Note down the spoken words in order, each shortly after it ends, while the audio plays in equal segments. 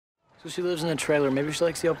So she lives in a trailer. Maybe she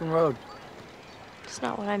likes the open road. It's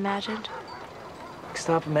not what I imagined.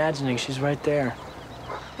 Stop imagining. She's right there.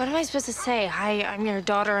 What am I supposed to say? Hi, I'm your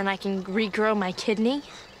daughter and I can regrow my kidney?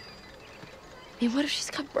 I mean, what if she's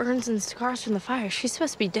got burns and scars from the fire? She's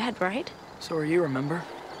supposed to be dead, right? So are you, remember?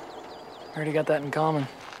 Already got that in common.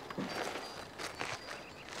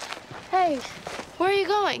 Hey, where are you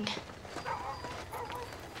going?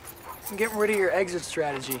 I'm getting rid of your exit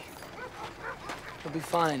strategy. You'll be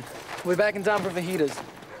fine. We'll be back in time for fajitas.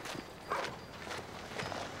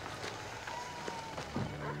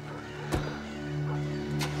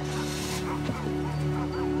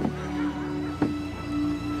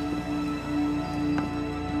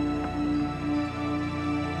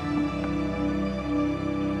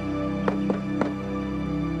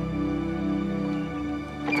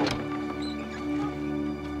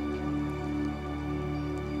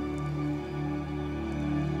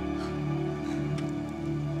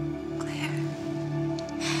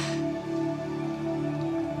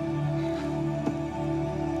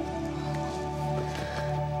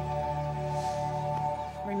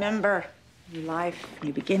 Remember, new life,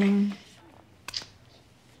 new beginning.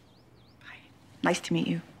 Bye. Nice to meet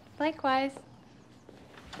you. Likewise.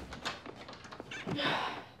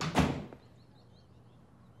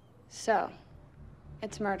 So,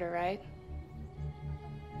 it's murder, right?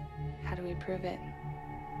 How do we prove it?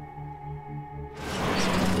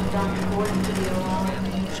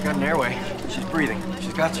 She's got an airway. She's breathing.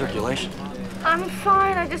 She's got circulation. I'm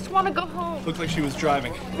fine. I just want to go home. Looked like she was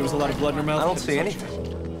driving. There was a lot of blood in her mouth. I don't see anything.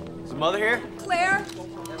 Is the mother here? Claire?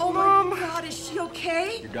 Oh, Mom. my God, is she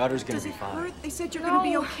okay? Your daughter's gonna Does be it fine. hurt? They said you're No, gonna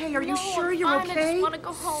be okay. Are you no, sure you're I'm fine. okay? I just want to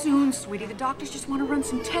go home. Soon, sweetie. The doctors just want to run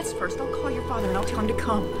some tests first. I'll call your father and I'll tell him to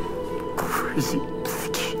come. Crazy.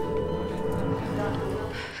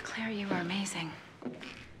 Claire, you were amazing.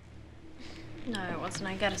 No, it wasn't.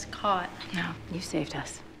 I got us caught. No, you saved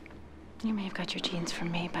us. You may have got your genes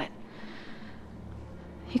from me, but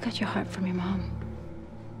you got your heart from your mom.